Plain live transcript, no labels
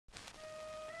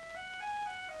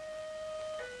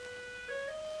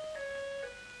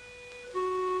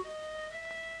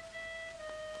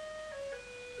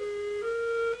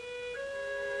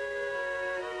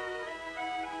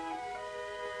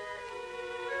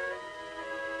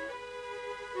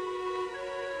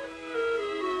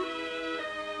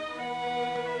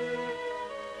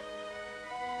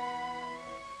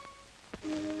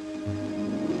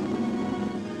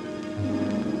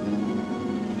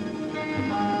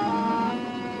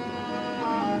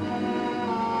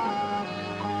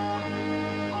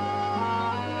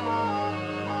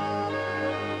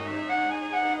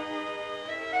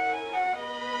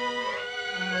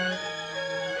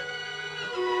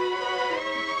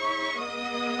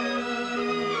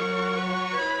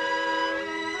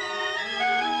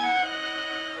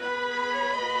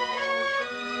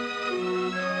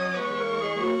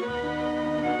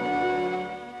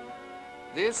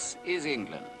This is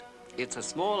England. It's a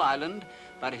small island,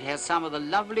 but it has some of the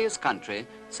loveliest country,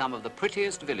 some of the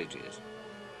prettiest villages,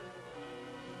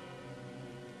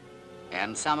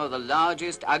 and some of the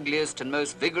largest, ugliest, and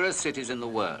most vigorous cities in the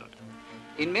world.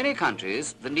 In many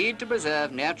countries, the need to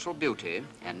preserve natural beauty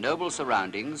and noble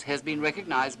surroundings has been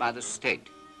recognized by the state.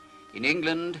 In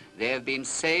England, they have been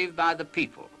saved by the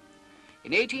people.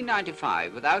 In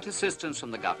 1895, without assistance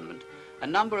from the government, a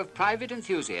number of private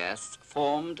enthusiasts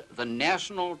formed the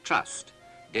National Trust,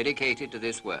 dedicated to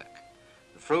this work.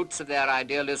 The fruits of their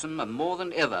idealism are more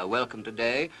than ever welcome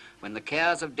today, when the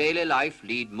cares of daily life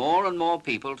lead more and more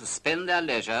people to spend their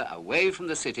leisure away from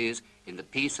the cities in the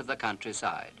peace of the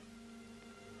countryside.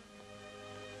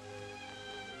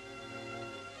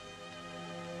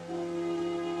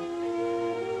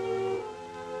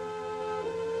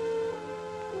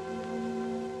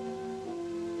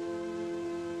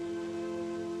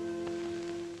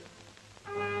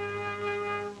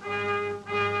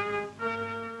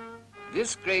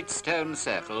 This great stone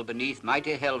circle beneath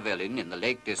mighty Helvellyn in the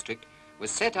Lake District was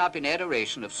set up in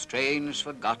adoration of strange,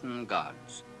 forgotten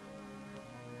gods.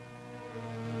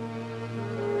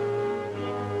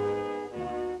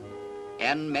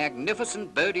 An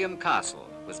magnificent Bodian castle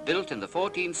was built in the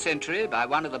 14th century by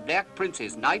one of the Black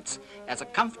Prince's knights as a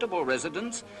comfortable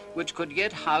residence which could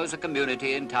yet house a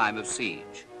community in time of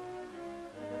siege.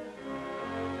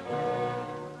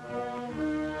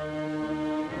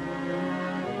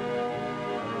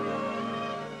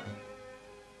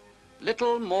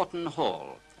 Little Morton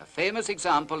Hall, a famous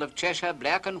example of Cheshire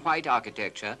black and white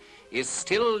architecture, is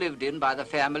still lived in by the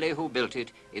family who built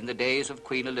it in the days of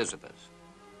Queen Elizabeth.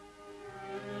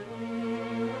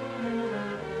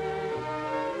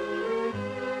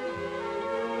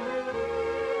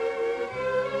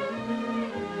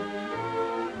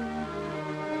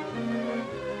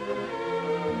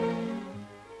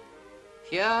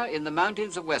 Here in the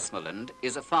mountains of Westmorland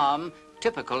is a farm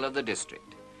typical of the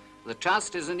district. The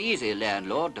Trust is an easy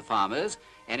landlord to farmers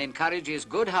and encourages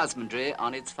good husbandry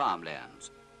on its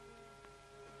farmlands.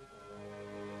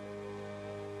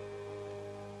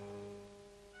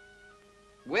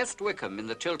 West Wickham in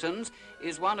the Chilterns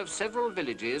is one of several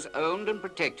villages owned and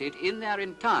protected in their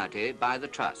entirety by the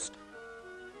Trust.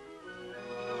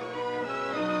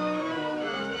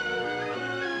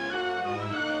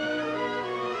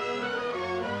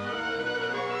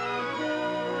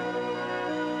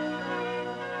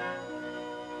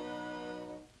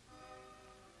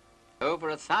 Over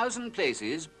 1,000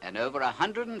 places and over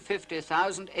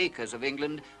 150,000 acres of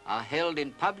England are held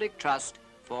in public trust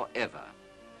forever.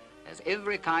 There's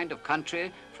every kind of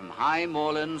country, from high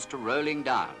moorlands to rolling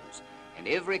downs, and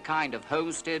every kind of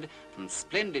homestead, from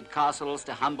splendid castles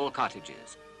to humble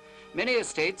cottages. Many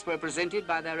estates were presented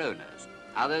by their owners.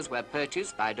 Others were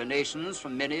purchased by donations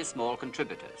from many small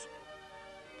contributors.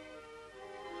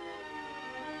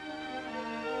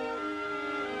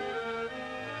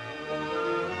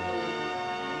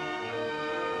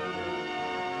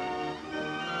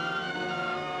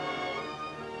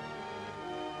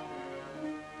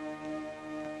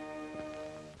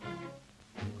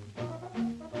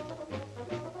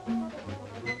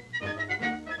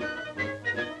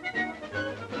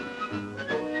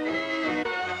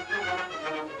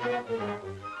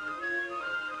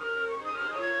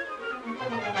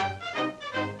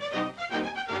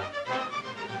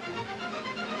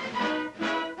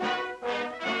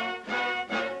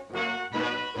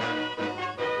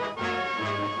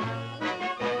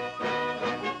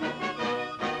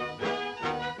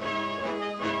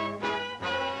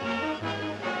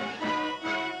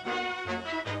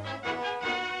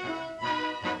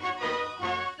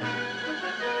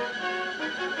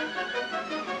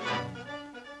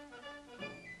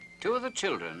 To the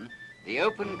children, the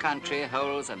open country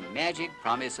holds a magic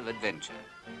promise of adventure.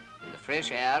 In the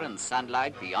fresh air and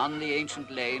sunlight beyond the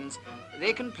ancient lanes,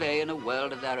 they can play in a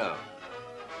world of their own.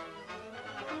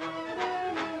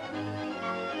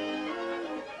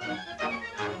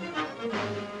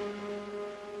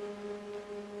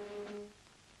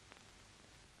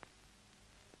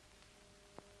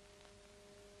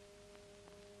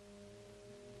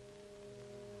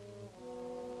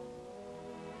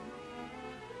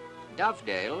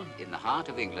 Dovedale, in the heart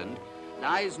of England,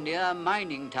 lies near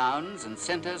mining towns and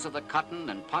centres of the cotton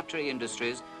and pottery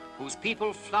industries, whose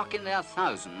people flock in their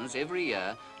thousands every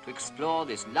year to explore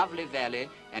this lovely valley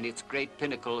and its great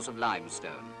pinnacles of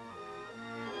limestone.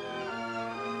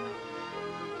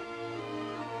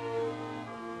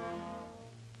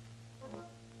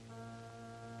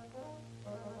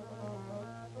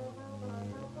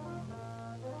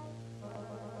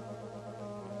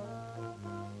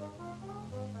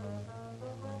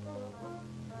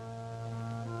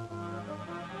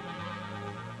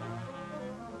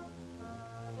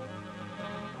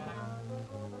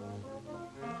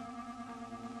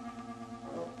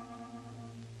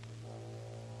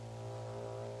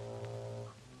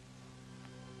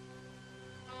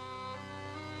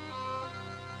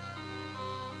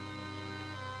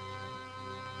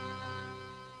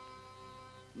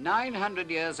 900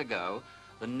 years ago,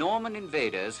 the Norman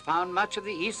invaders found much of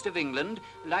the east of England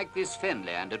like this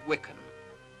fenland at Wicken.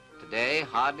 Today,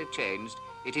 hardly changed,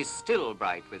 it is still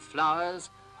bright with flowers,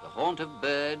 the haunt of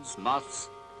birds, moths,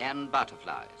 and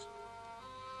butterflies.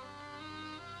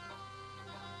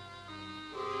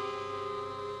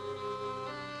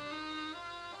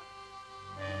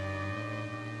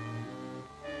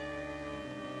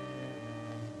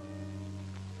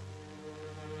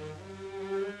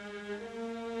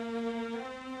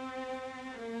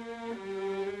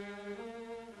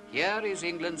 Here is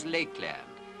England's lakeland,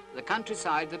 the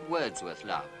countryside that Wordsworth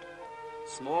loved.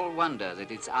 Small wonder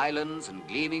that its islands and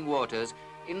gleaming waters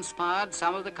inspired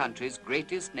some of the country's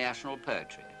greatest national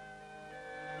poetry.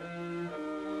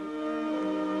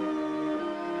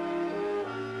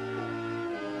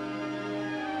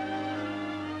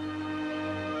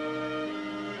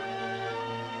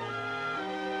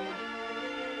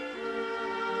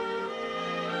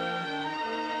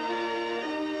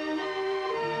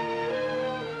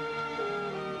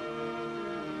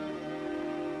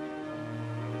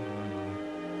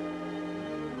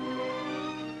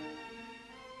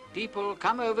 People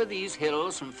come over these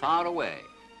hills from far away,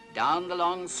 down the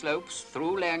long slopes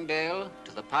through Langdale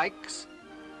to the Pikes,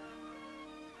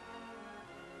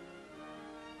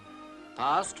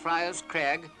 past Friars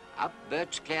Crag, up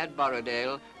birch-clad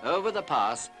Borrowdale, over the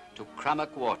pass to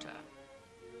Crummock Water.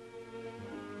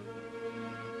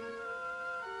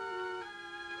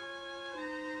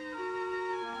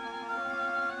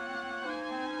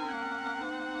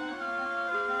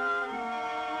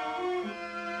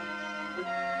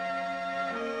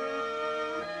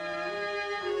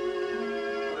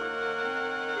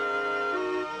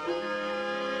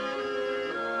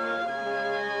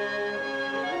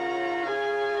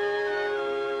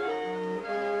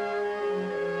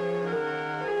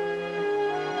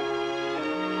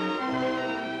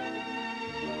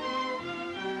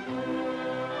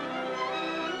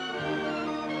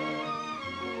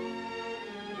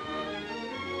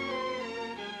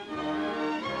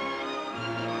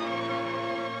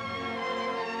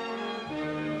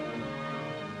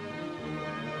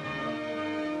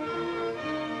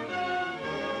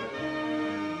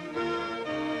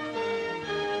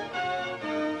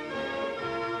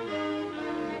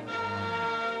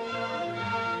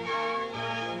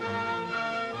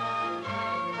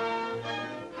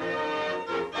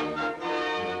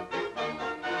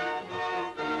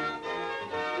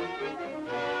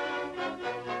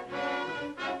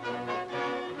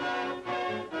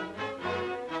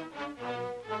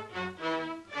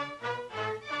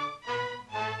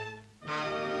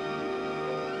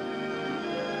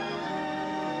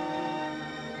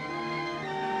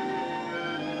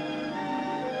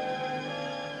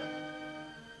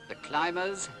 The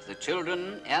climbers, the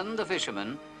children, and the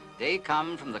fishermen, they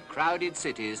come from the crowded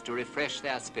cities to refresh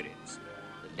their spirits.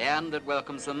 The land that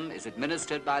welcomes them is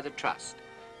administered by the Trust,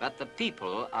 but the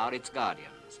people are its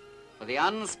guardians. For the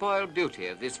unspoiled beauty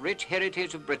of this rich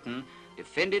heritage of Britain,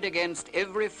 defended against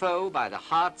every foe by the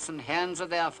hearts and hands of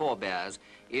their forebears,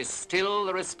 is still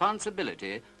the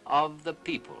responsibility of the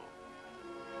people.